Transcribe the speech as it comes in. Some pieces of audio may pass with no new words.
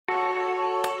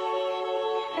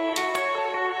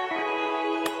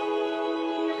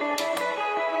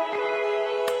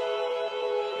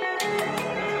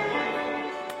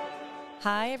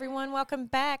Hi, everyone. Welcome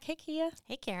back. Hey, Kia.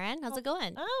 Hey, Karen. How's it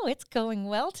going? Oh, it's going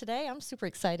well today. I'm super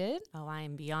excited. Oh, I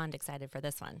am beyond excited for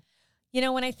this one. You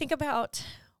know, when I think about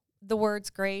the words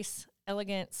grace,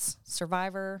 elegance,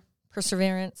 survivor,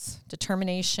 perseverance,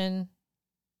 determination,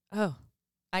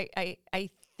 I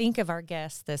think of our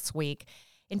guest this week.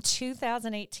 In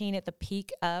 2018, at the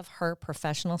peak of her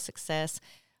professional success,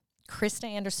 Krista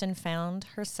Anderson found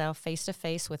herself face to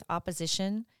face with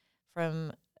opposition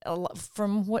from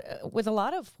with a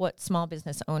lot of what small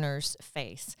business owners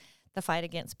face, the fight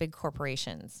against big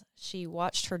corporations. She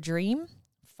watched her dream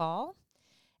fall,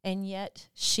 and yet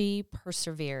she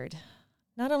persevered.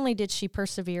 Not only did she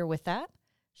persevere with that,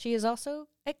 she is also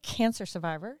a cancer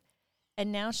survivor,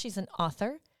 and now she's an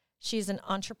author. She's an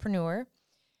entrepreneur.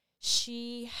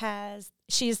 She is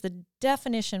the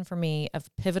definition for me of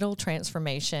pivotal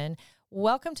transformation.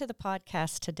 Welcome to the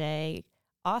podcast today,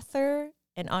 author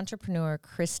and entrepreneur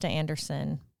Krista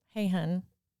Anderson. Hey, hun.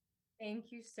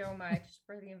 Thank you so much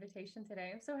for the invitation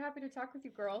today. I'm so happy to talk with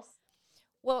you girls.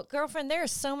 Well, girlfriend, there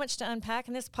is so much to unpack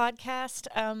in this podcast.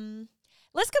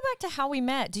 Let's go back to how we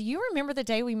met. Do you remember the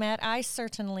day we met? I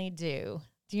certainly do.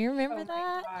 Do you remember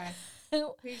that?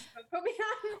 Please don't put me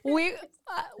on.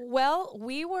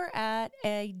 We were at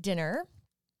a dinner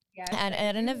at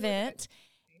an event.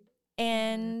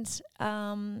 And,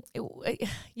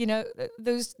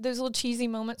 those little cheesy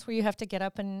moments where you have to get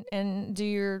up and do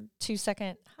your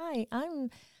 2-second, hi,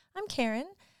 I'm Karen.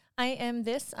 I am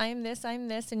this.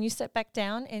 And you sit back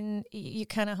down and you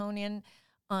kind of hone in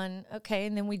on, okay.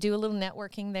 And then we do a little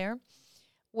networking there.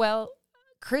 Well,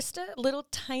 Krista, little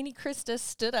tiny Krista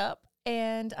stood up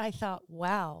and I thought,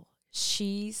 wow,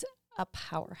 she's a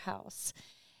powerhouse.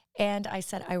 And I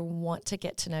said, I want to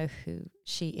get to know who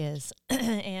she is.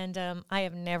 And I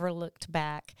have never looked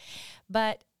back.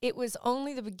 But it was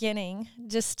only the beginning.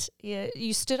 Just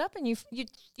you stood up and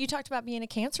you talked about being a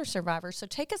cancer survivor. So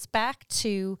take us back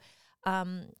to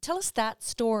tell us that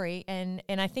story. And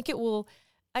I think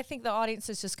I think the audience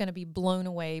is just going to be blown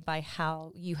away by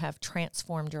how you have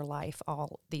transformed your life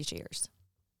all these years.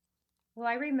 Well,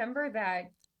 I remember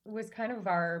that was kind of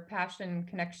our passion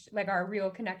connection, like our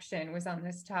real connection was on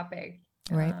this topic,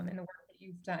 right? And the work that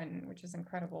you've done, which is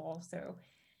incredible also.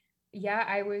 Yeah,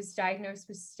 I was diagnosed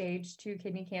with stage 2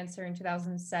 kidney cancer in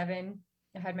 2007.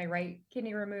 I had my right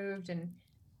kidney removed and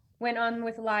went on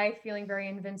with life feeling very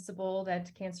invincible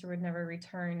that cancer would never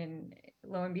return. And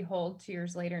lo and behold, 2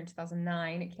 years later in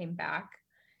 2009, it came back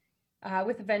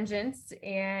with a vengeance,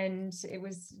 and it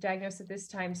was diagnosed at this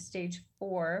time stage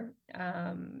 4,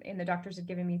 and the doctors had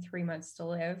given me 3 months to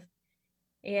live.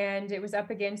 And it was up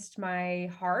against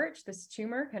my heart, this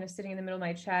tumor kind of sitting in the middle of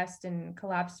my chest, and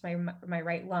collapsed my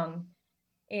right lung.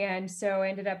 And so I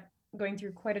ended up going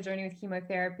through quite a journey with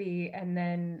chemotherapy, and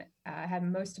then had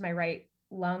most of my right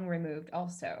lung removed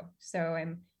also. So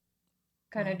I'm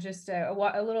kind of just a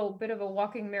little bit of a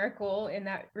walking miracle in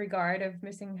that regard of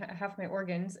missing half my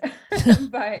organs.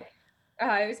 But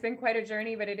it's been quite a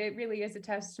journey, but it really is a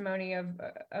testimony of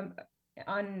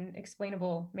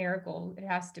unexplainable miracle. It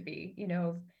has to be,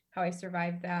 of how I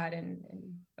survived that and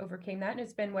overcame that. And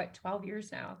it's been 12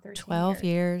 years now, 12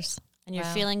 years. And you're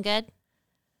feeling good?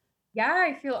 Yeah,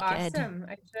 I feel awesome.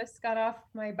 I just got off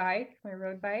my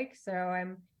road bike. So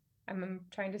I'm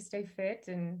trying to stay fit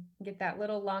and get that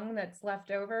little lung that's left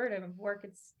over to work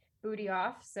its booty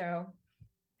off. So,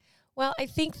 well, I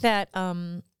think that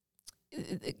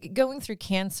going through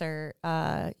cancer,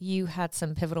 you had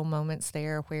some pivotal moments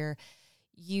there where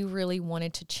you really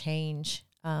wanted to change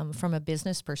from a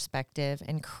business perspective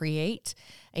and create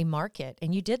a market,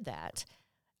 and you did that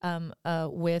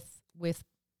with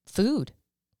food.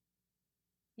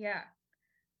 Yeah.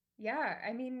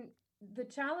 I mean, the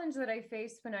challenge that I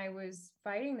faced when I was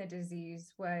fighting the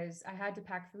disease was I had to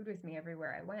pack food with me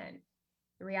everywhere I went.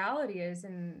 The reality is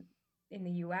in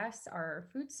the US, our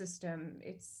food system,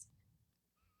 it's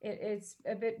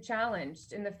a bit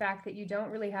challenged in the fact that you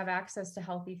don't really have access to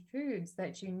healthy foods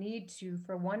that you need to,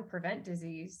 for one, prevent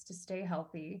disease, to stay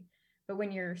healthy, but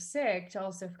when you're sick, to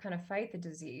also kind of fight the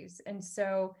disease. And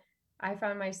so I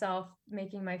found myself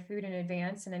making my food in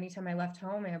advance, and anytime I left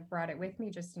home, I brought it with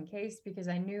me just in case, because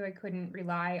I knew I couldn't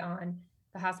rely on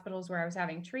the hospitals where I was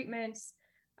having treatments.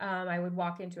 I would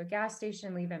walk into a gas station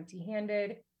and leave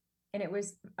empty-handed. And it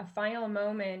was a final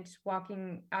moment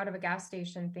walking out of a gas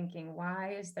station thinking,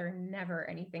 why is there never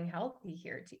anything healthy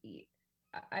here to eat?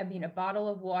 I mean, a bottle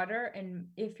of water, and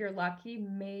if you're lucky,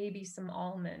 maybe some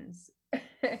almonds.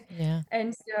 Yeah.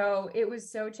 And so it was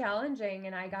so challenging,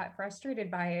 and I got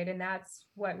frustrated by it. And that's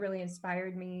what really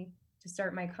inspired me to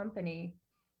start my company.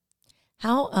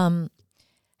 How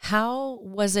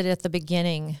was it at the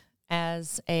beginning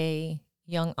as a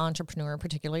young entrepreneur,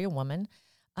 particularly a woman,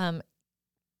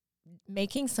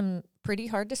 making some pretty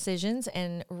hard decisions.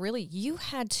 And really, you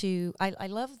had to, I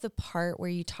love the part where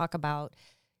you talk about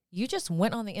you just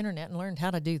went on the internet and learned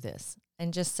how to do this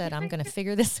and just said, I'm going to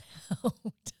figure this out.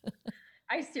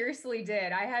 I seriously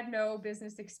did. I had no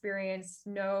business experience.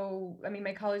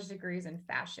 My college degree is in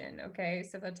fashion. Okay.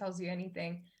 So if that tells you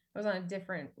anything. I was on a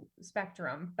different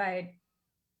spectrum, but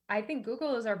I think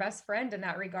Google is our best friend in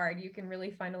that regard. You can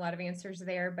really find a lot of answers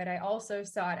there, but I also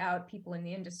sought out people in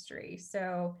the industry.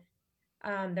 So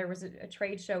there was a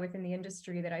trade show within the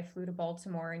industry that I flew to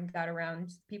Baltimore and got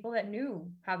around people that knew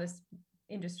how this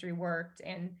industry worked.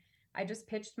 And I just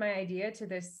pitched my idea to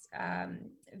this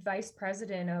vice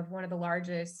president of one of the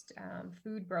largest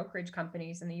food brokerage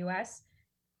companies in the US.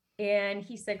 And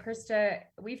he said, Krista,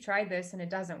 we've tried this and it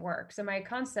doesn't work. So my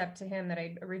concept to him that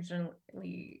I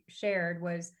originally shared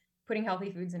was putting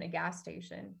healthy foods in a gas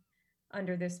station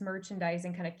under this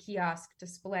merchandising kind of kiosk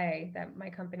display that my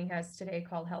company has today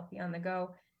called Healthy on the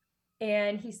Go.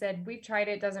 And he said, we've tried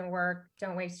it, doesn't work.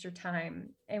 Don't waste your time.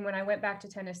 And when I went back to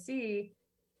Tennessee,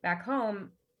 back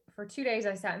home, for 2 days,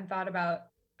 I sat and thought about,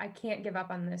 I can't give up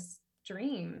on this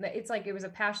dream. It's like it was a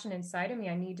passion inside of me.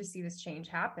 I need to see this change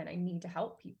happen. I need to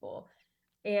help people.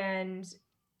 And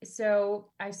so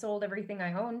I sold everything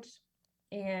I owned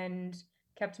and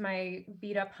kept my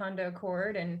beat up Honda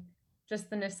Accord and just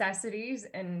the necessities,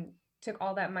 and took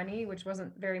all that money, which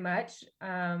wasn't very much,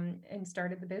 and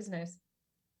started the business.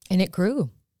 And it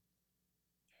grew.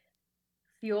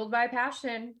 Fueled by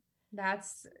passion.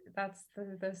 That's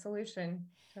the solution.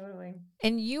 Totally.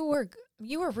 And you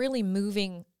were really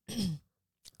moving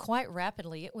quite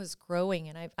rapidly. It was growing,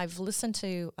 and I've listened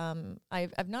to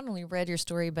I've not only read your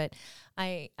story, but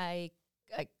I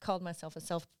called myself a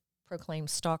self-proclaimed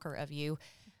stalker of you.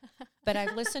 But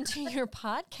I've listened to your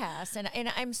podcast,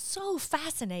 and I'm so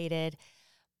fascinated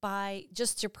by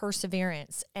just your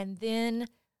perseverance. And then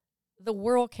the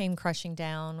world came crushing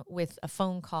down with a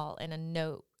phone call and a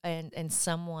note and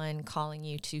someone calling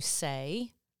you to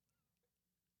say.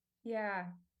 Yeah.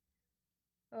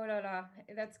 Oh, no.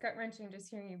 That's gut wrenching just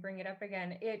hearing you bring it up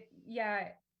again.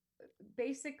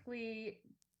 Basically,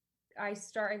 I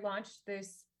launched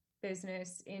this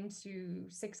business into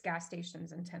 6 gas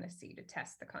stations in Tennessee to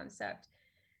test the concept.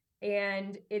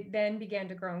 And it then began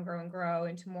to grow and grow and grow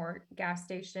into more gas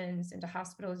stations, into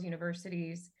hospitals,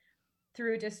 universities,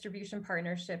 through a distribution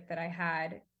partnership that I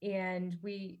had. And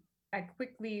I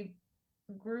quickly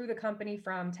grew the company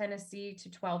from Tennessee to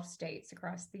 12 states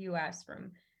across the US,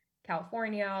 from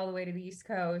California all the way to the East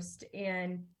Coast.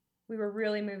 And we were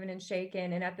really moving and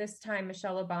shaking. And at this time,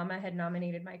 Michelle Obama had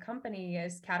nominated my company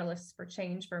as Catalysts for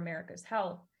Change for America's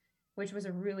Health, which was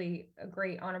a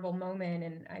great honorable moment.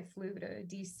 And I flew to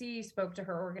DC, spoke to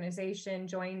her organization,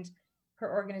 joined her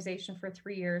organization for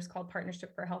 3 years called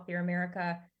Partnership for a Healthier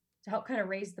America, to help kind of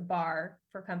raise the bar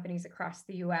for companies across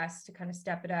the US to kind of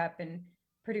step it up and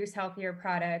produce healthier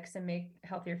products and make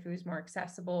healthier foods more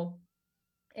accessible.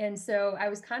 And so I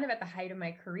was kind of at the height of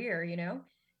my career,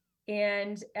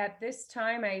 and at this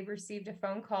time I received a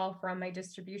phone call from my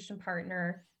distribution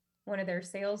partner, one of their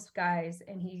sales guys,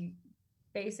 and he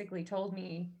basically told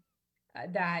me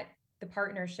that the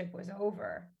partnership was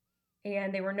over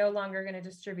and they were no longer going to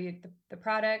distribute the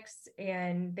products.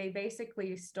 And they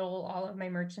basically stole all of my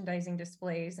merchandising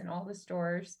displays in all the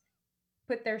stores,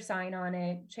 put their sign on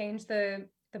it, changed the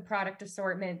product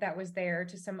assortment that was there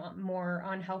to some more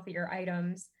unhealthier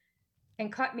items,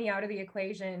 and cut me out of the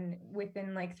equation.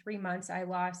 Within like 3 months, I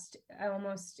lost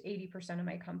almost 80% of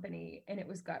my company, and it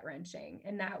was gut wrenching.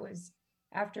 And that was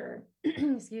after,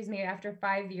 excuse me, after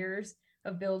 5 years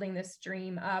of building this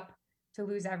dream up, to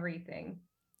lose everything.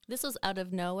 This was out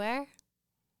of nowhere?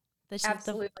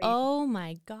 Absolutely. Oh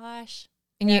my gosh.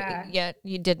 And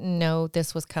you didn't know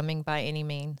this was coming by any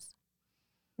means?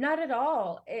 Not at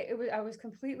all. I was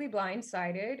completely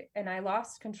blindsided, and I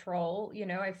lost control.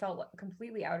 I felt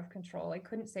completely out of control. I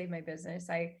couldn't save my business.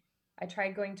 I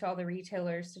tried going to all the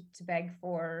retailers to beg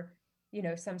for,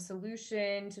 some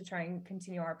solution to try and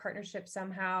continue our partnership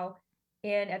somehow.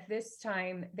 And at this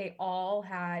time, they all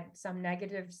had some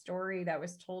negative story that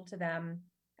was told to them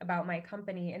about my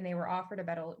company, and they were offered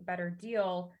a better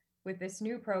deal with this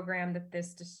new program that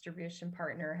this distribution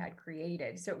partner had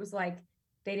created. So it was like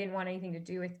they didn't want anything to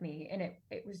do with me. And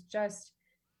it was just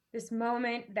this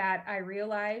moment that I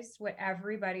realized what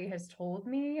everybody has told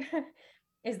me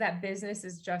is that business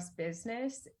is just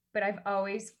business. But I've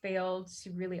always failed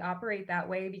to really operate that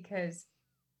way, because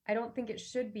I don't think it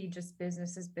should be just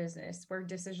business is business, where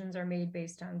decisions are made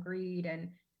based on greed and,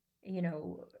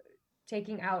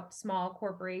 taking out small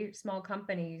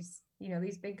companies.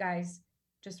 These big guys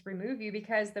just remove you,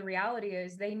 because the reality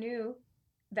is they knew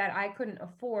that I couldn't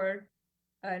afford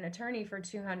an attorney for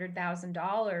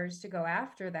 $200,000 to go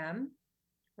after them,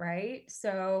 right?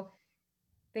 So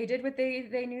they did what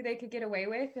they knew they could get away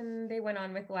with, and they went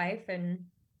on with life, and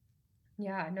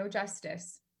yeah, no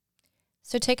justice.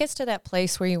 So take us to that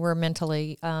place where you were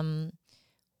mentally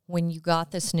when you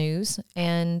got this news,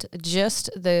 and just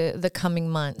the coming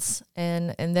months,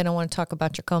 and then I want to talk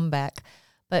about your comeback,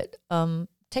 but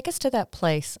take us to that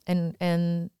place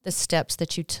and the steps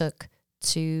that you took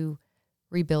to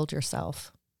rebuild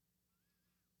yourself.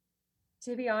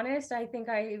 To be honest, I think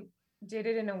I did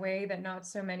it in a way that not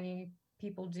so many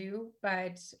people do,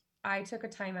 but I took a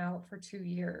time out for 2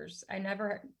 years. I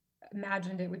never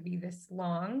imagined it would be this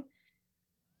long,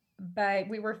 but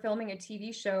we were filming a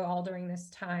TV show all during this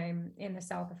time in the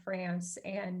south of France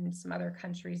and some other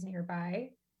countries nearby.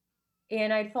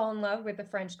 And I'd fall in love with the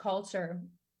French culture.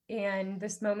 And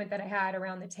this moment that I had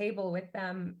around the table with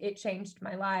them, it changed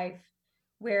my life,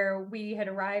 where we had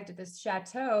arrived at this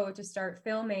chateau to start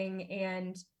filming,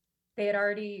 and they had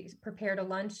already prepared a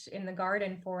lunch in the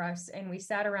garden for us. And we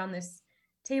sat around this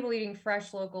table eating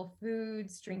fresh local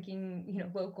foods, drinking,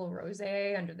 local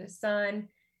rosé under the sun.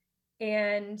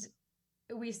 And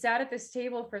we sat at this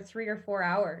table for 3 or 4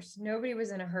 hours. Nobody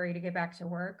was in a hurry to get back to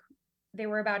work. They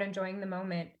were about enjoying the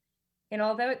moment. And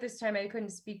although at this time I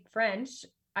couldn't speak French,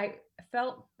 I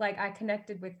felt like I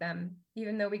connected with them,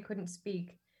 even though we couldn't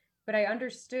speak. But I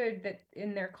understood that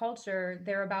in their culture,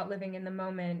 they're about living in the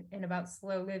moment and about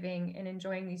slow living and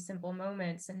enjoying these simple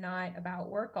moments, and not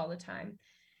about work all the time.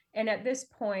 And at this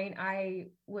point, I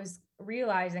was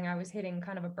realizing I was hitting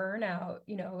kind of a burnout,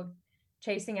 of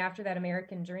chasing after that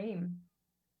American dream.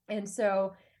 And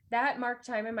so that marked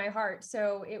time in my heart.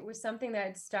 So it was something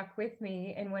that stuck with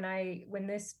me. And when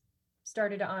this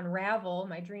started to unravel,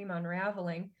 my dream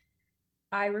unraveling,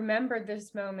 I remembered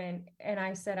this moment, and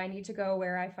I said, I need to go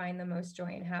where I find the most joy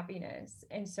and happiness.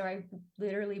 And so I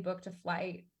literally booked a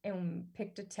flight and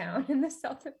picked a town in the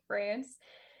south of France,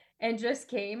 and just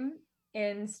came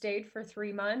and stayed for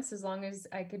 3 months, as long as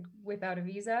I could without a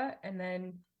visa. And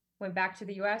then went back to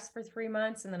the US for 3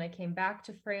 months. And then I came back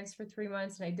to France for 3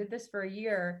 months. And I did this for a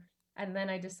year. And then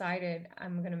I decided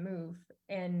I'm going to move.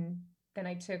 And then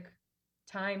I took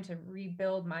time to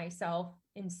rebuild myself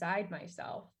inside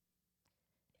myself.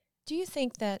 Do you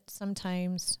think that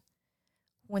sometimes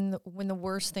when the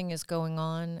worst thing is going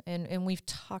on, and we've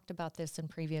talked about this in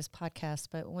previous podcasts,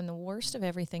 but when the worst of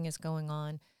everything is going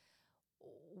on,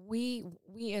 we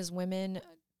as women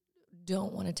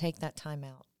don't want to take that time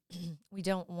out. We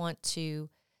don't want to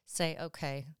say,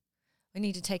 okay, we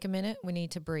need to take a minute, we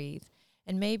need to breathe.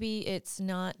 And maybe it's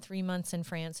not 3 months in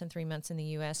France and 3 months in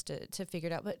the US to figure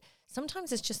it out, but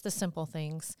sometimes it's just the simple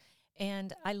things.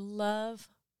 And I love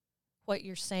what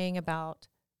you're saying about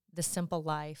the simple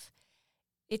life.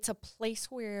 It's a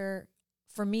place where,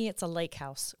 for me, it's a lake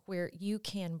house where you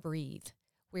can breathe,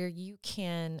 where you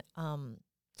can,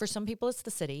 for some people, it's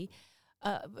the city.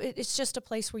 It's just a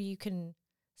place where you can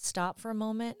stop for a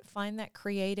moment, find that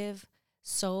creative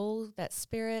soul, that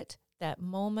spirit, that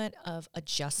moment of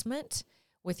adjustment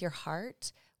with your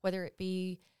heart, whether it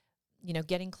be,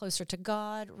 getting closer to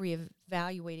God,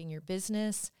 reevaluating your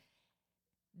business.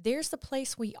 There's the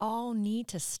place we all need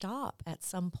to stop at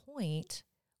some point,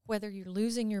 whether you're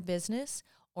losing your business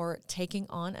or taking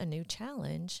on a new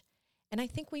challenge. And I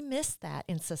think we miss that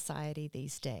in society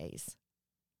these days.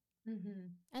 Mm-hmm.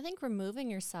 I think removing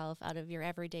yourself out of your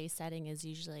everyday setting is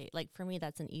usually, like, for me,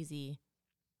 that's an easy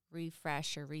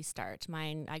refresh or restart.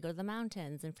 Mine, I go to the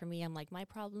mountains, and for me, I'm like, my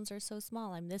problems are so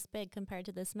small. I'm this big compared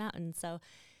to this mountain. So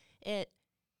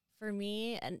for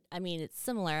me, and I mean, it's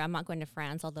similar. I'm not going to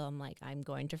France, although I'm like, I'm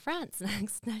going to France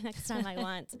next time I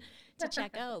want to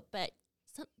check out. But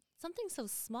something so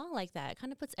small like that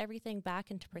kind of puts everything back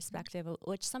into perspective,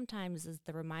 which sometimes is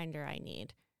the reminder I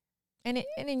need. And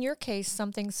in your case,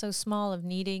 something so small of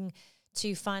needing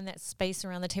to find that space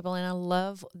around the table. And I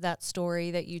love that story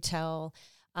that you tell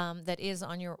that is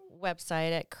on your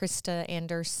website at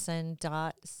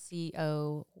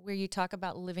kristaanderson.co, where you talk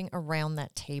about living around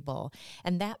that table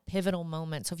and that pivotal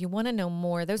moment. So if you want to know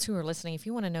more, those who are listening, if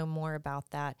you want to know more about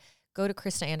that, go to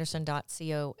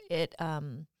kristaanderson.co.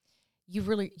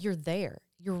 You're there.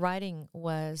 Your writing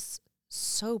was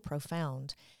so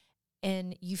profound,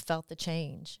 and you felt the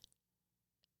change.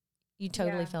 You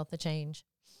totally felt the change.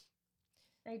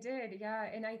 I did, yeah.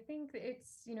 And I think that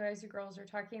it's, as you girls are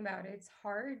talking about, it's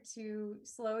hard to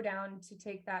slow down, to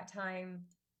take that time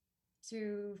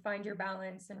to find your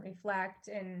balance and reflect.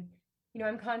 And,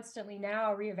 I'm constantly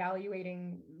now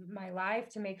reevaluating my life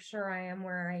to make sure I am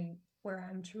where I where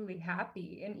I'm truly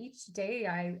happy. And each day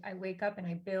I wake up and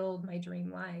I build my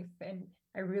dream life, and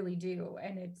I really do.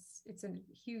 And it's a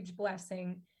huge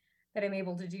blessing that I'm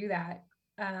able to do that.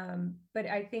 But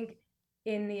I think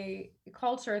in the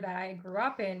culture that I grew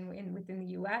up in within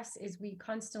the US is we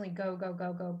constantly go, go,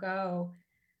 go, go, go.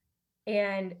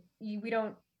 And we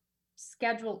don't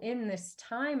schedule in this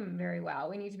time very well.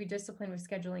 We need to be disciplined with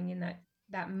scheduling in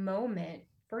that moment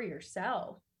for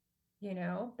yourself,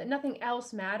 that nothing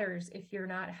else matters if you're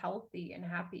not healthy and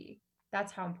happy.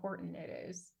 That's how important it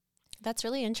is. That's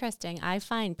really interesting. I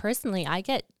find personally,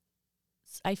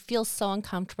 I feel so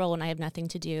uncomfortable when I have nothing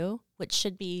to do, which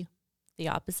should be the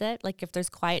opposite. Like if there's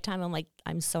quiet time, I'm like,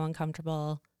 I'm so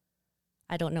uncomfortable.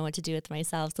 I don't know what to do with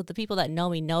myself. So the people that know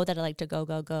me know that I like to go,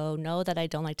 go, go, know that I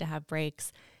don't like to have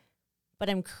breaks, but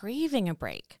I'm craving a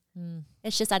break.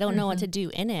 It's just I don't know what to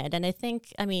do in it. And I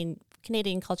think,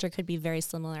 Canadian culture could be very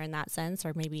similar in that sense,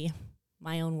 or maybe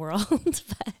my own world.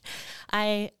 But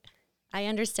I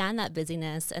understand that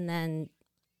busyness. And then,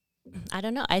 I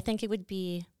don't know, I think it would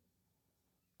be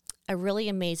a really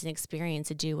amazing experience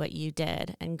to do what you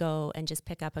did and go and just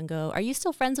pick up and go. Are you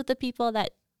still friends with the people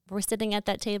that were sitting at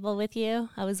that table with you?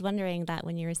 I was wondering that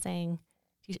when you were saying,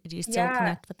 do you still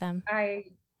connect with them?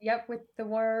 Yep, with the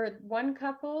one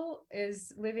couple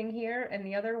is living here, and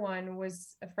the other one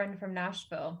was a friend from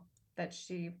Nashville that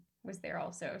she was there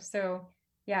also. So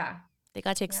yeah. They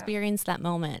got to experience that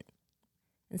moment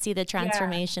and see the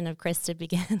transformation of Krista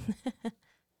begin.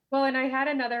 Well, and I had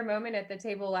another moment at the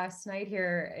table last night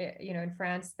here, in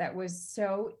France that was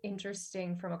so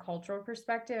interesting from a cultural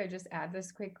perspective. I just add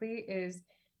this quickly is,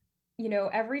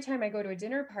 every time I go to a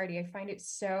dinner party, I find it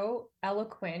so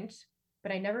eloquent,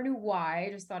 but I never knew why.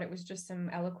 I just thought it was just some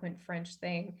eloquent French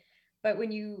thing. But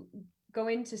when you go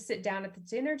in to sit down at the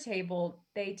dinner table,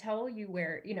 they tell you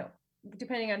where,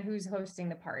 depending on who's hosting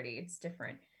the party, it's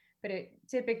different. But it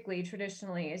typically,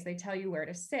 traditionally, is they tell you where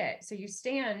to sit. So you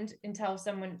stand until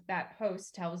that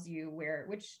host tells you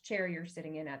which chair you're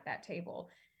sitting in at that table.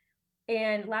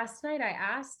 And last night I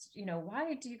asked,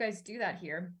 why do you guys do that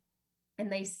here?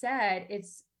 And they said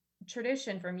it's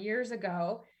tradition from years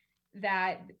ago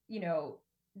that,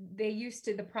 they used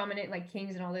to, the prominent like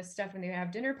kings and all this stuff, when they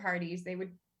have dinner parties, they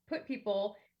would put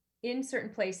people in certain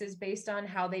places based on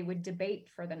how they would debate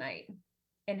for the night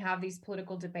and have these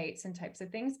political debates and types of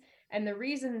things. And the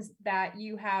reasons that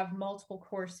you have multiple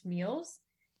course meals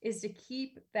is to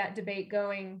keep that debate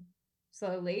going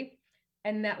slowly.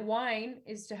 And that wine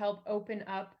is to help open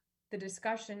up the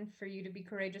discussion for you to be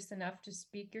courageous enough to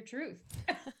speak your truth.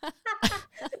 And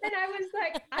I was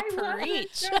like, I love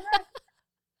it so much.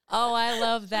 Oh, I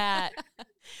love that.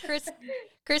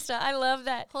 Krista, I love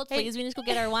that. Hold, please. We need to go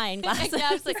get our wine glasses. Yeah,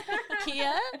 I was like,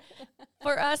 Kia,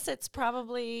 for us, it's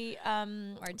probably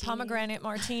pomegranate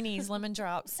martinis, lemon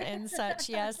drops, and such.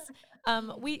 Yes.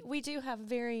 We do have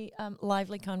very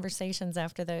lively conversations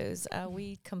after those.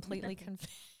 We completely confess.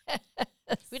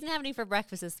 We didn't have any for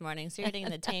breakfast this morning, so you're getting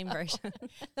the tame version.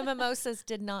 The mimosas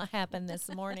did not happen this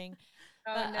morning.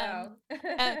 Oh,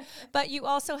 no. But you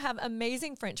also have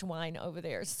amazing French wine over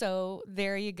there. So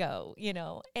there you go,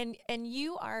 and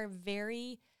you are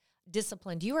very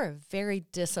disciplined. You are a very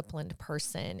disciplined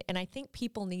person. And I think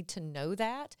people need to know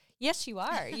that. Yes, you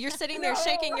are. You're sitting there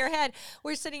shaking your head.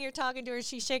 We're sitting here talking to her.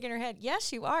 She's shaking her head.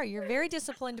 Yes, you are. You're a very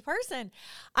disciplined person.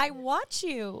 I watch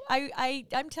you.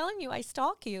 I'm telling you, I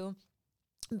stalk you.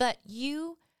 But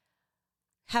you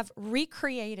have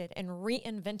recreated and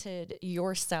reinvented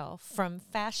yourself from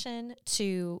fashion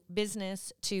to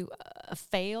business to a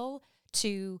fail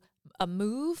to a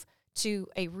move to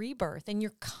a rebirth. And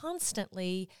you're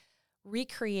constantly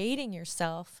recreating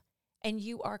yourself, and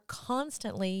you are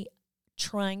constantly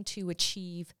trying to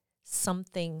achieve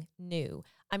something new.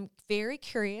 I'm very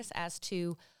curious as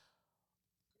to,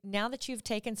 now that you've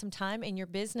taken some time and your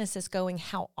business is going,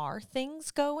 how are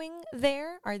things going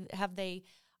there?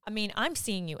 I'm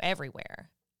seeing you everywhere.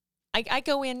 I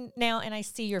go in now and I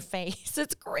see your face.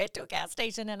 It's great to a gas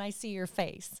station and I see your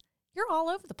face. You're all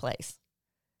over the place.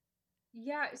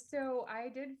 Yeah, so I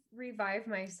did revive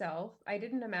myself. I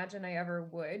didn't imagine I ever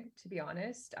would, to be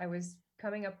honest. I was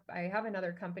coming up, I have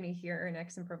another company here in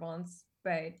Aix-en-Provence,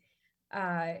 but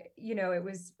I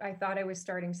thought I was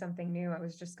starting something new. I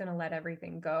was just going to let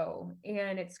everything go.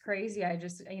 And it's crazy. I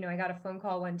got a phone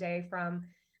call one day from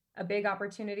a big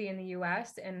opportunity in the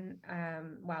US and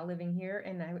while living here.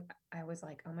 And I was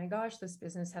like, oh my gosh, this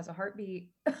business has a heartbeat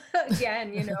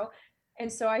again,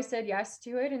 And so I said yes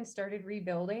to it and started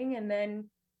rebuilding. And then,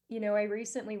 I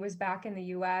recently was back in the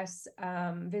US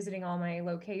visiting all my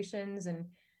locations and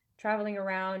traveling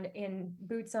around in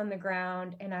boots on the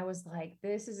ground. And I was like,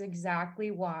 this is exactly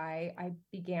why I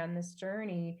began this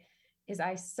journey, is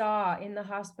I saw in the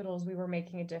hospitals we were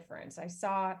making a difference. I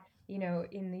saw,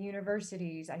 in the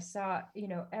universities, I saw,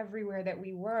 everywhere that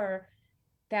we were,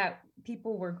 that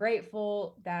people were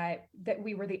grateful that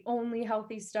we were the only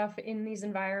healthy stuff in these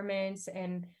environments.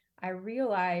 And I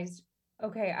realized,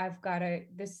 okay,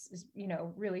 this is,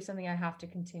 really something I have to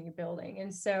continue building.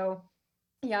 And so,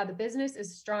 yeah, the business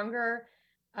is stronger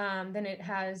than it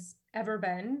has ever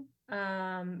been.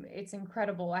 It's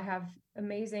incredible. I have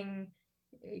amazing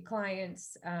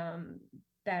clients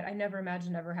that I never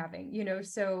imagined ever having,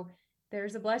 so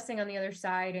there's a blessing on the other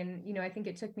side. And, I think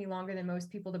it took me longer than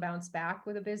most people to bounce back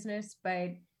with a business,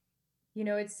 but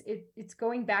it's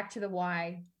going back to the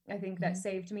why, I think, that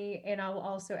saved me. And I'll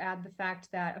also add the fact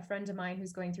that a friend of mine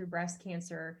who's going through breast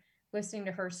cancer, listening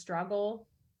to her struggle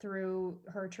through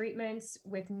her treatments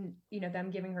with, them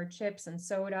giving her chips and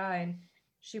soda, and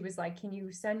she was like, can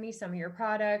you send me some of your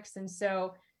products? And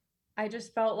so I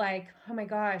just felt like, oh my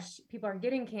gosh, people are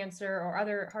getting cancer or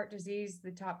other heart disease,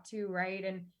 the top two, right?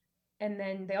 And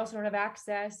then they also don't have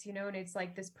access, and it's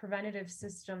like this preventative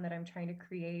system that I'm trying to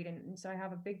create. And so I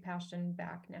have a big passion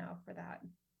back now for that.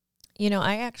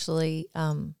 I actually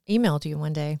emailed you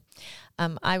one day.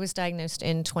 I was diagnosed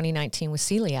in 2019 with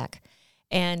celiac,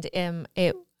 and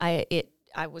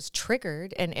I was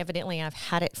triggered, and evidently I've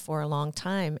had it for a long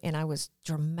time, and I was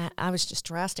just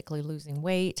drastically losing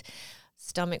weight.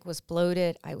 Stomach was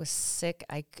bloated. I was sick.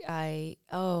 I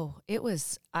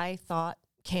thought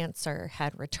cancer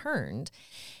had returned.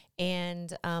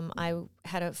 And I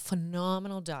had a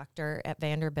phenomenal doctor at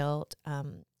Vanderbilt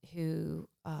who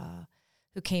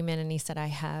came in, and he said, I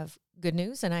have good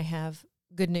news, and I have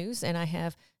good news, and I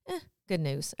have good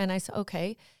news. And I said,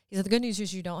 okay. He said, the good news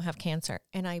is you don't have cancer.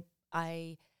 And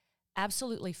I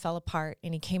absolutely fell apart,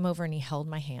 and he came over and he held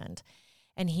my hand.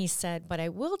 And he said, but I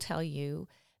will tell you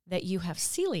that you have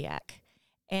celiac.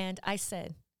 And I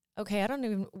said, okay, I don't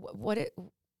even,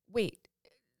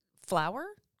 flour,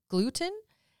 gluten?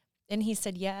 And he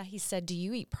said, yeah. He said, do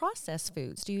you eat processed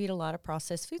foods? Do you eat a lot of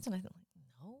processed foods? And I thought,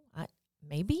 no,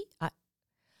 maybe.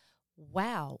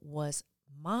 Wow, was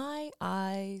my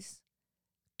eyes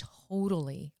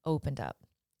totally opened up.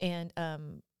 And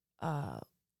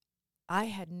I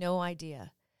had no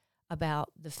idea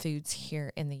about the foods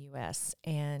here in the U.S.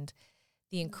 and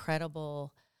the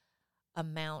incredible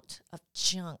amount of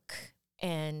junk.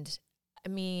 And I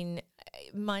mean,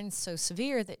 mine's so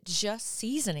severe that just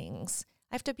seasonings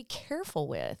I have to be careful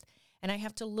with. And I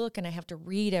have to look, and I have to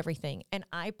read everything. And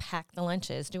I pack the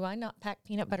lunches. Do I not pack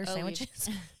peanut butter sandwiches?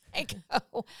 I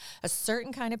go a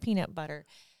certain kind of peanut butter.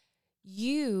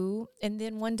 And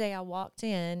then one day I walked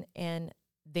in, and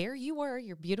there you were,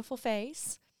 your beautiful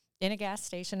face in a gas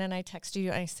station. And I texted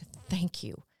you, and I said, thank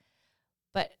you.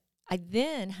 But I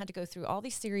then had to go through all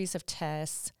these series of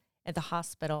tests at the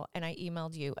hospital, and I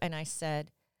emailed you, and I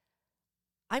said,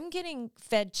 I'm getting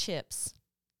fed chips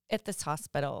at this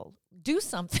hospital. Do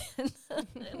something.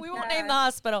 We won't name the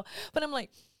hospital, but I'm like,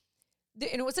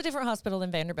 and it was a different hospital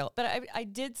than Vanderbilt. But I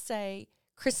did say,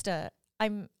 Krista,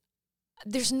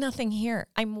 there's nothing here.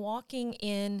 I'm walking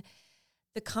in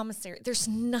the commissary. There's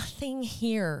nothing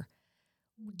here.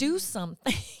 Do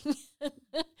something.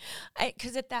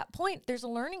 Because at that point, there's a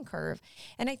learning curve.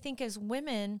 And I think as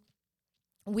women,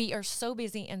 we are so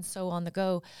busy and so on the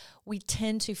go, we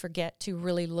tend to forget to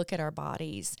really look at our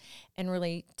bodies and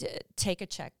really take a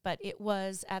check. But it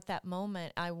was at that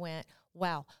moment I went,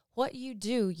 wow, what you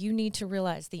do, you need to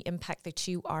realize the impact that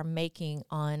you are making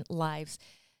on lives,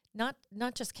 not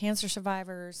just cancer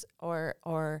survivors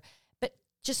but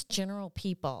just general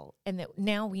people. And that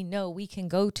now we know we can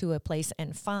go to a place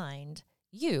and find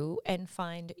you and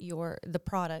find the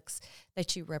products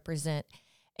that you represent.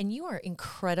 And you are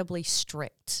incredibly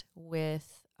strict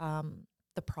with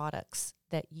the products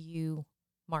that you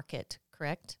market,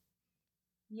 correct?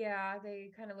 Yeah,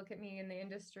 they kind of look at me in the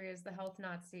industry as the health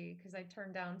Nazi because I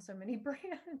turned down so many brands.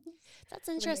 That's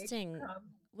interesting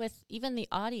with even the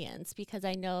audience, because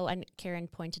I know, and Karen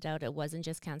pointed out, it wasn't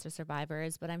just cancer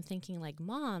survivors, but I'm thinking like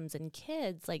moms and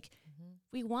kids. Like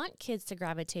we want kids to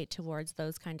gravitate towards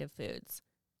those kind of foods,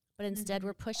 but instead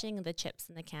we're pushing the chips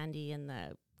and the candy and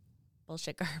the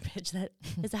bullshit garbage that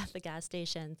is at the gas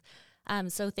stations.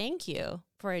 So thank you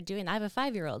for doing that. I have a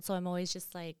 5-year-old, so I'm always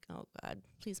just like, oh God,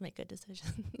 please make good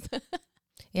decisions.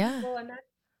 Yeah. Well, and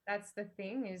that's the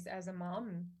thing is, as a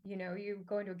mom, you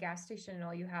go into a gas station and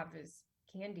all you have is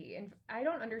candy. And I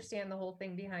don't understand the whole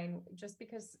thing behind, just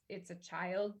because it's a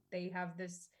child, they have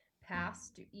this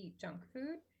pass to eat junk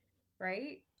food,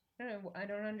 right? I don't know. I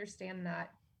don't understand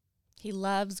that. He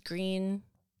loves green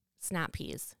snap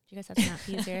peas. Do you guys have snap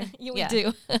peas here? Yeah, we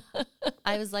do.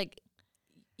 I was like,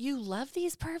 you love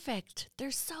these? Perfect.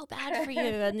 They're so bad for you.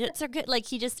 And it's so good. Like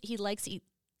he likes to eat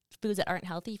foods that aren't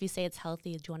healthy. If you say it's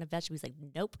healthy, do you want a vegetable? He's like,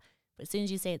 nope. But as soon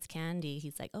as you say it's candy,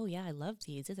 he's like, oh yeah, I love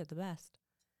these. These are the best.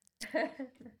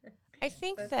 I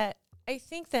think that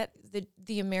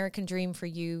the American dream for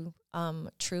you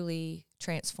truly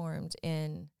transformed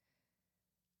into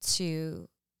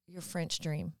your French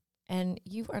dream. And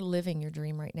you are living your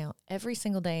dream right now every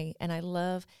single day. And I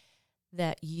love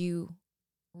that you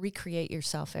recreate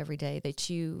yourself every day, that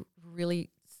you really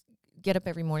get up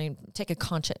every morning,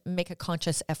 make a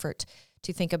conscious effort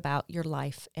to think about your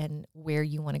life and where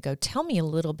you want to go. Tell me a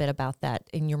little bit about that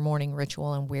in your morning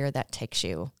ritual and where that takes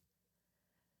you.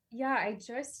 Yeah, I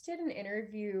just did an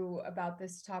interview about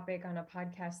this topic on a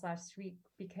podcast last week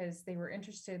because they were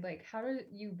interested, like, how do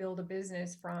you build a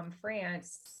business from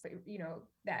France, but,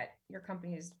 that your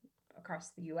company is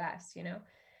across the US,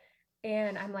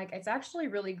 And I'm like, it's actually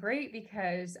really great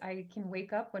because I can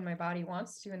wake up when my body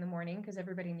wants to in the morning because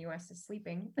everybody in the US is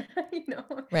sleeping,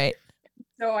 Right.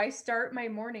 So I start my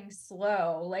morning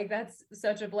slow. Like that's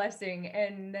such a blessing.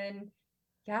 And then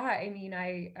yeah, I mean,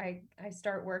 I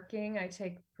start working. I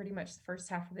take pretty much the first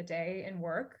half of the day and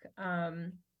work,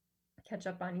 catch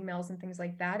up on emails and things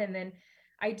like that. And then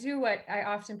I do what I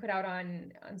often put out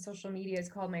on social media is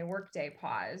called my workday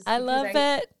pause. I Because love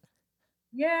it.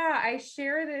 yeah, I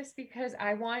share this because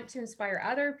I want to inspire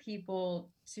other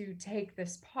people to take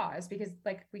this pause because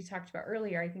like we talked about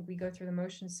earlier, I think we go through the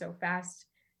motions so fast.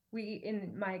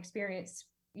 In my experience,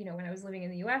 when I was living in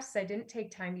the US, I didn't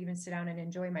take time to even sit down and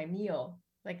enjoy my meal,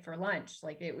 like for lunch,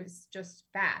 like it was just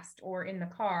fast or in the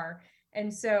car.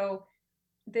 And so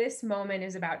this moment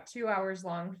is about 2 hours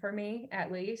long for me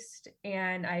at least.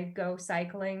 And I go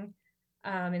cycling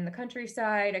in the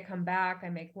countryside. I come back, I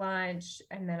make lunch,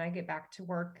 and then I get back to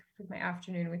work with my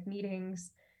afternoon with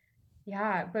meetings.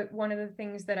 Yeah, but one of the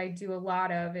things that I do a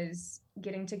lot of is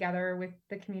getting together with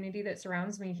the community that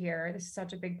surrounds me here. This is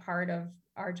such a big part of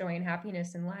our joy and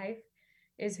happiness in life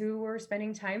is who we're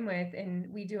spending time with.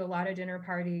 And we do a lot of dinner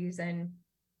parties and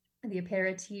the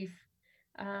aperitif.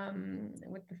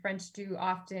 What the French do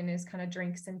often is kind of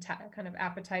drinks and kind of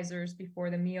appetizers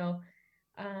before the meal.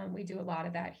 We do a lot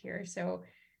of that here. So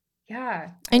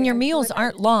yeah. And your I feel meals like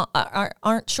aren't long,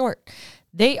 aren't short.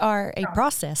 They are a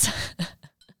process.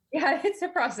 yeah, it's a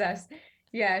process.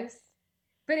 Yes.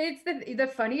 But it's the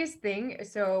funniest thing.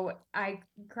 So I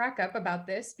crack up about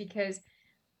this because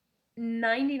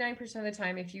 99% of the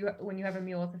time, when you have a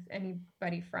meal with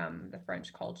anybody from the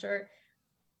French culture,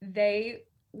 they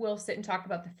will sit and talk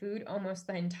about the food almost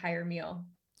the entire meal.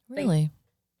 Like, Really?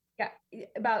 yeah,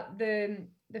 about the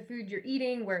food you're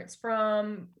eating, where it's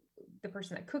from, the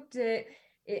person that cooked it,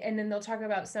 and then they'll talk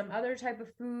about some other type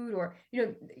of food or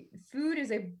food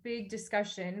is a big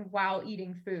discussion while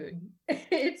eating food.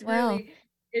 Wow.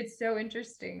 It's so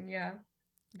interesting. Yeah,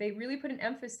 they really put an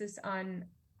emphasis on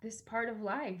this part of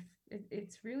life.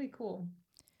 It's really cool.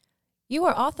 You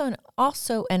are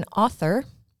also an author,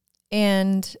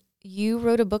 and you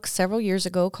wrote a book several years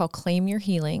ago called Claim Your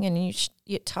Healing, and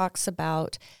it talks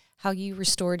about how you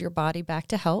restored your body back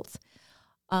to health.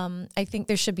 I think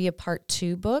there should be a part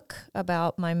 2 book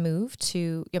about my move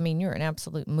to, I mean, you're an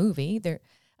absolute movie there,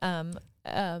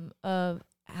 of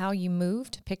how you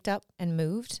picked up and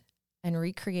moved and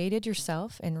recreated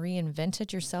yourself and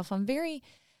reinvented yourself. I'm very,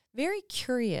 very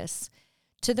curious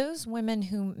to those women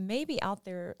who may be out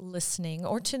there listening,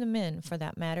 or to the men for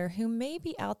that matter, who may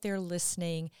be out there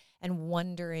listening and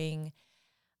wondering,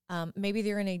 maybe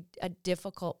they're in a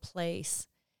difficult place.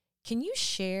 Can you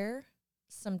share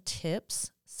some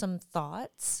tips, some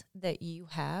thoughts that you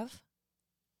have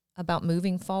about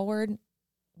moving forward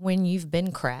when you've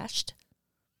been crashed?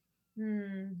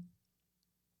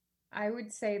 I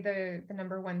would say the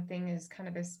number one thing is kind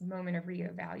of this moment of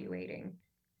reevaluating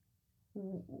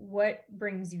what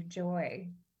brings you joy.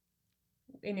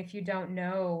 And if you don't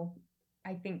know,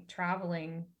 I think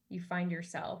traveling, you find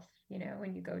yourself,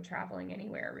 when you go traveling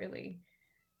anywhere, really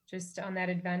just on that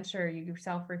adventure, you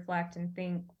self-reflect and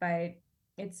think. But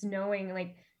it's knowing,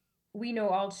 like, we know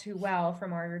all too well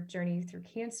from our journey through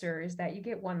cancer is that you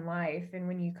get one life. And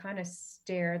when you kind of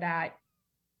stare that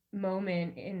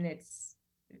moment in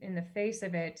the face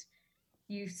of it,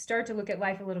 you start to look at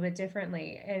life a little bit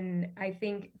differently. And I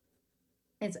think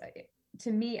it's,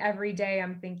 to me, every day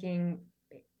I'm thinking,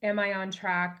 am I on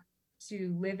track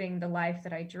to living the life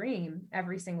that I dream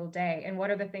every single day? And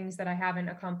what are the things that I haven't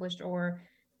accomplished, or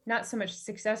not so much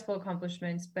successful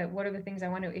accomplishments, but what are the things I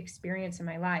want to experience in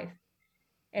my life?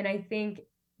 And I think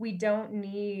we don't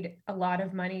need a lot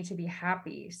of money to be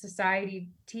happy. Society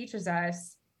teaches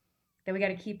us that we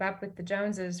got to keep up with the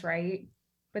Joneses, right?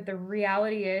 But the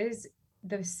reality is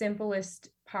the simplest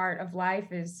part of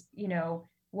life is,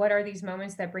 what are these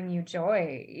moments that bring you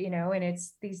joy, and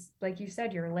it's these, like you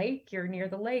said, your lake, you're near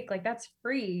the lake, like that's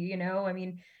free, I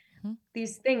mean,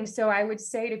 these things. So I would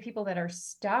say to people that are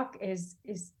stuck is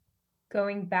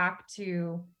going back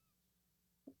to,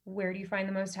 where do you find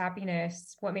the most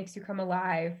happiness? What makes you come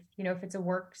alive? If it's a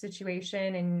work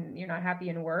situation and you're not happy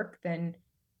in work, then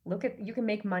you can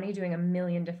make money doing a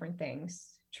million different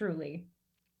things. Truly,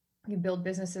 you build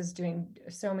businesses doing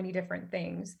so many different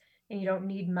things, and you don't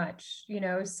need much,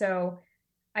 so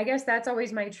I guess that's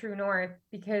always my true north,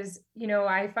 because,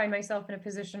 I find myself in a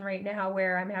position right now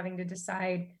where I'm having to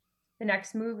decide the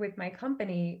next move with my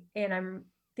company, and I'm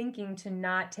thinking to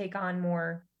not take on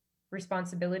more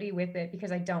responsibility with it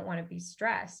because I don't want to be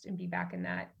stressed and be back in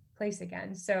that place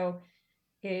again. So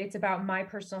it's about my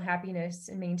personal happiness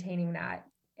and maintaining that,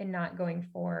 and not going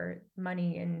for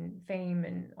money and fame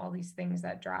and all these things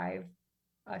that drive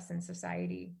us in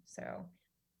society. So,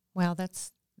 Wow,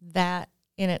 that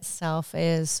in itself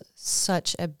is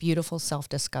such a beautiful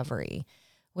self-discovery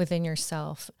within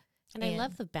yourself. And I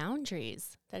love the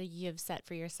boundaries that you have set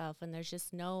for yourself, and there's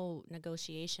just no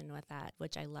negotiation with that,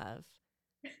 which I love.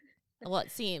 Well,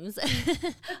 it seems.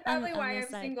 That's probably why I'm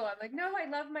side. single. I'm like, no, I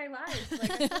love my life.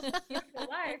 Like, I live a beautiful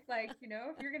life. Like,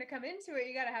 if you're going to come into it,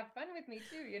 you got to have fun with me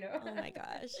too, Oh my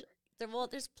gosh.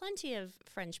 There's plenty of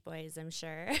French boys, I'm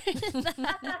sure.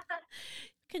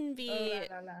 Can be. Oh,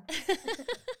 la,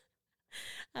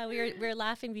 la. We were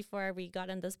laughing before we got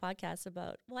on this podcast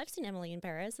about, well, I've seen Emily in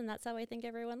Paris, and that's how I think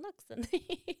everyone looks, and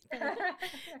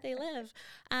they live.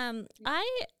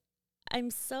 I'm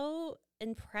so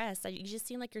impressed. You just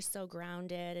seem like you're so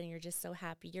grounded, and you're just so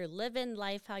happy. You're living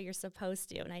life how you're supposed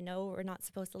to. And I know we're not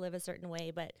supposed to live a certain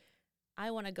way, but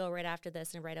I want to go right after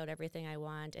this and write out everything I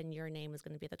want, and your name is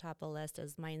going to be at the top of the list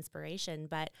as my inspiration.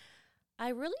 But I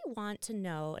really want to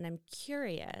know, and I'm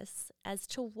curious as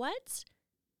to what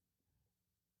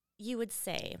you would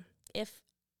say if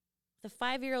the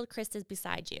 5-year-old Krista is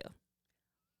beside you.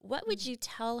 What would you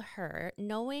tell her,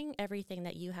 knowing everything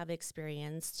that you have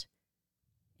experienced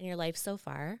in your life so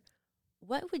far?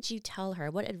 What would you tell her?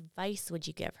 What advice would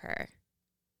you give her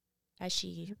as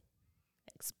she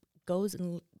goes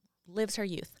and lives her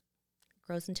youth,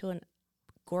 grows into a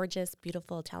gorgeous,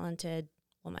 beautiful, talented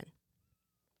woman?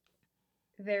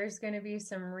 There's going to be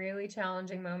some really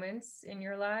challenging moments in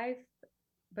your life,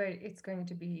 but it's going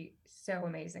to be so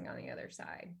amazing on the other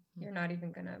side. You're not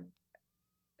even going to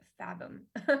fathom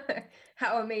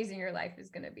how amazing your life is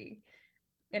going to be.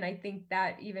 And I think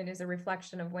that even is a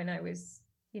reflection of when I was,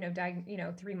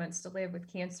 3 months to live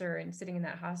with cancer and sitting in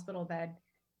that hospital bed.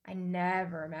 I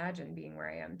never imagined being where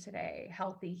I am today,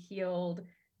 healthy, healed,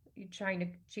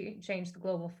 trying to change the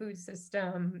global food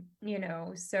system,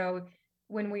 So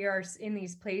when we are in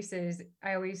these places,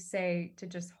 I always say to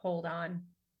just hold on,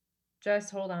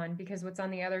 because what's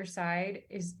on the other side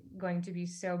is going to be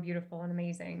so beautiful and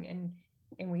amazing.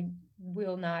 And we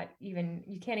will not even,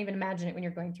 you can't even imagine it when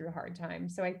you're going through a hard time.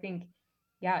 So I think,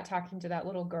 talking to that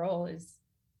little girl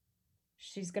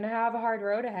she's going to have a hard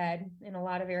road ahead in a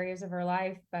lot of areas of her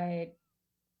life, but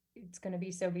it's going to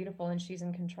be so beautiful, and she's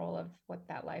in control of what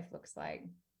that life looks like.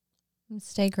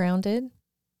 Stay grounded.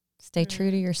 Stay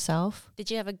true to yourself. Did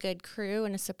you have a good crew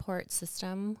and a support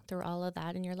system through all of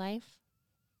that in your life?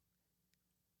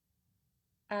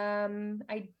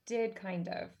 I did kind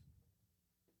of,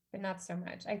 but not so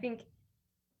much. I think,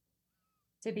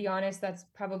 to be honest, that's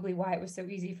probably why it was so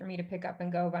easy for me to pick up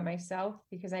and go by myself,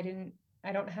 because I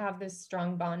don't have this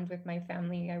strong bond with my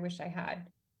family I wish I had.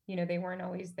 They weren't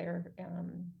always there.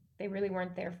 They really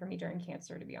weren't there for me during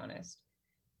cancer, to be honest.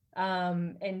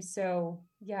 And so,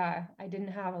 I didn't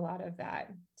have a lot of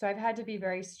that. So I've had to be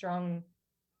very strong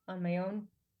on my own,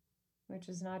 which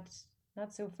is not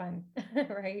so fun,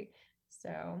 right?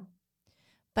 So.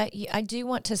 But I do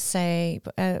want to say,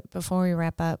 before we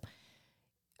wrap up,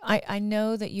 I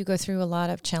know that you go through a lot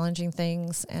of challenging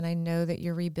things, and I know that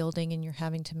you're rebuilding and you're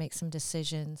having to make some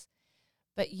decisions.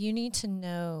 But you need to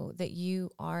know that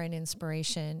you are an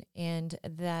inspiration, and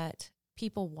that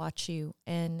people watch you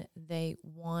and they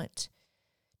want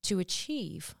to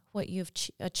achieve what you've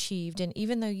achieved. And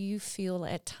even though you feel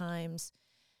at times,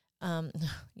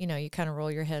 you kind of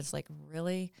roll your heads like,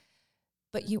 really?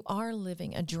 But you are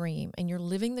living a dream, and you're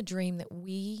living the dream that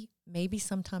we maybe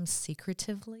sometimes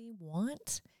secretively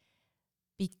want,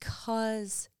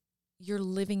 because you're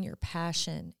living your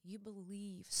passion. You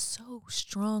believe so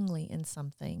strongly in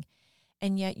something,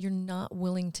 and yet you're not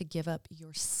willing to give up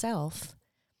yourself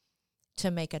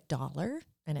to make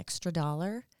an extra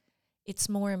dollar. It's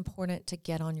more important to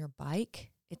get on your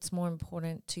bike. It's more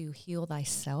important to heal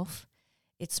thyself.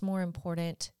 It's more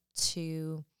important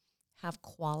to have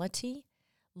quality,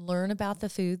 learn about the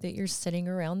food that you're sitting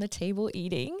around the table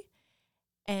eating,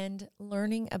 and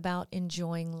learning about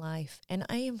enjoying life. And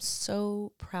I am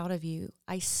so proud of you.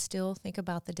 I still think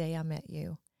about the day I met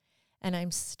you, and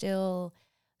I'm still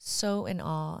so in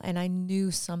awe, and I knew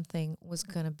something was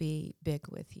going to be big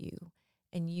with you,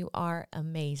 and you are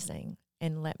amazing.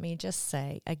 And let me just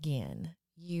say again,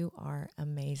 you are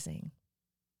amazing.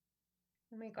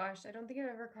 Oh my gosh, I don't think I've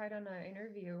ever cried on an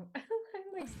interview. I'm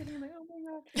like sitting like, oh my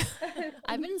God.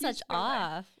 I've been in Thank such you so much.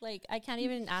 awe. Like, I can't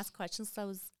even ask questions.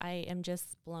 So I am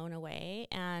just blown away.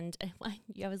 And I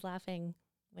was laughing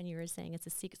when you were saying it's a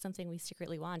secret, something we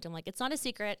secretly want. I'm like, it's not a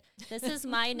secret. This is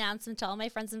my announcement to all my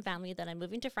friends and family that I'm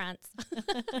moving to France.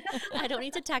 I don't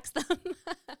need to text them.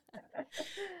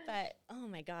 But oh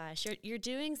my gosh, you're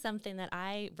doing something that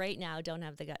I right now don't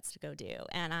have the guts to go do.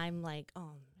 And I'm like,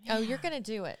 oh man. Oh, you're going to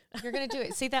do it. You're going to do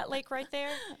it. See that lake right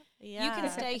there? Yeah. You can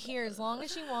stay here as long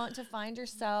as you want to find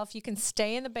yourself. You can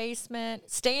stay in the basement,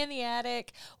 stay in the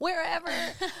attic, wherever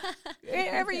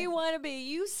you want to be.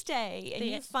 You stay and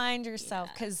you find yourself,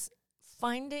 because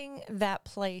finding that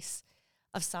place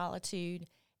of solitude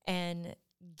and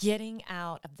getting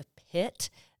out of the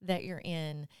pit that you're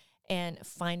in and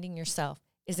finding yourself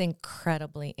is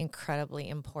incredibly, incredibly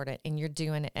important. And you're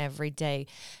doing it every day.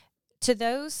 To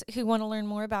those who want to learn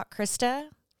more about Krista,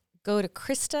 go to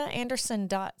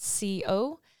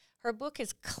KristaAnderson.co. Her book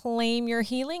is Claim Your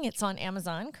Healing. It's on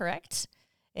Amazon, correct?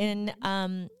 And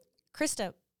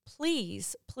Krista,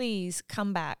 please, please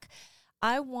come back.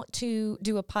 I want to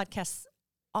do a podcast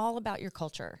all about your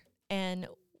culture and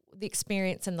the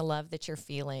experience and the love that you're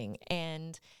feeling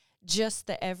and just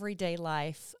the everyday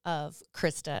life of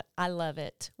Krista. I love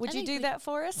it. Would you do that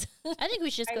for us? I think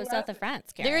we should just go south of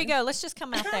France, Karen. There you go. Let's just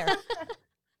come out there.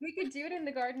 We could do it in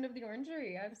the Garden of the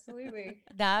Orangery. Absolutely.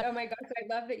 That Oh my gosh, I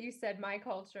love that you said my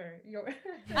culture.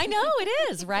 I know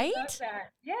it is, right? I love that.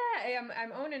 Yeah,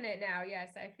 I'm owning it now.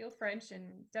 Yes, I feel French,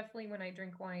 and definitely when I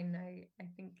drink wine, I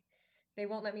think they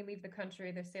won't let me leave the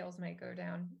country. The sales might go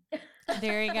down.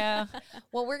 There you go.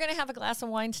 Well, we're going to have a glass of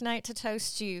wine tonight to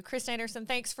toast you. Krista Anderson,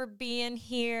 thanks for being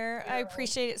here. I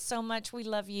appreciate it so much. We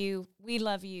love you. We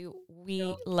love you.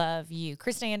 We love you.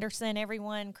 Krista Anderson,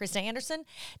 everyone.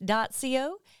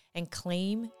 KristaAnderson.co, and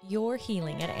claim your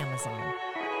healing at Amazon.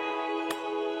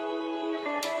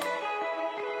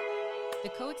 The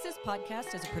Coexist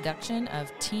podcast is a production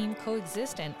of Team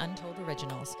Coexist and Untold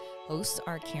Originals. Hosts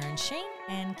are Karen Shane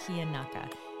and Kia Naka.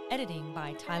 Editing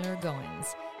by Tyler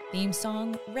Goins. Theme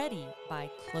song, Ready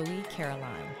by Chloe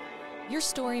Caroline. Your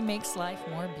story makes life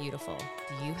more beautiful.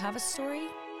 Do you have a story?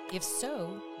 If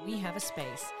so, we have a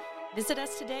space. Visit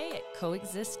us today at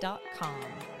coexist.com.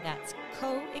 That's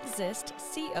coexist,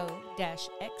 co-xst.com,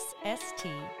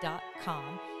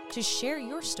 to share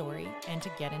your story and to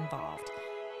get involved.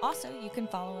 Also, you can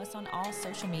follow us on all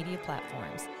social media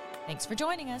platforms. Thanks for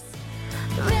joining us.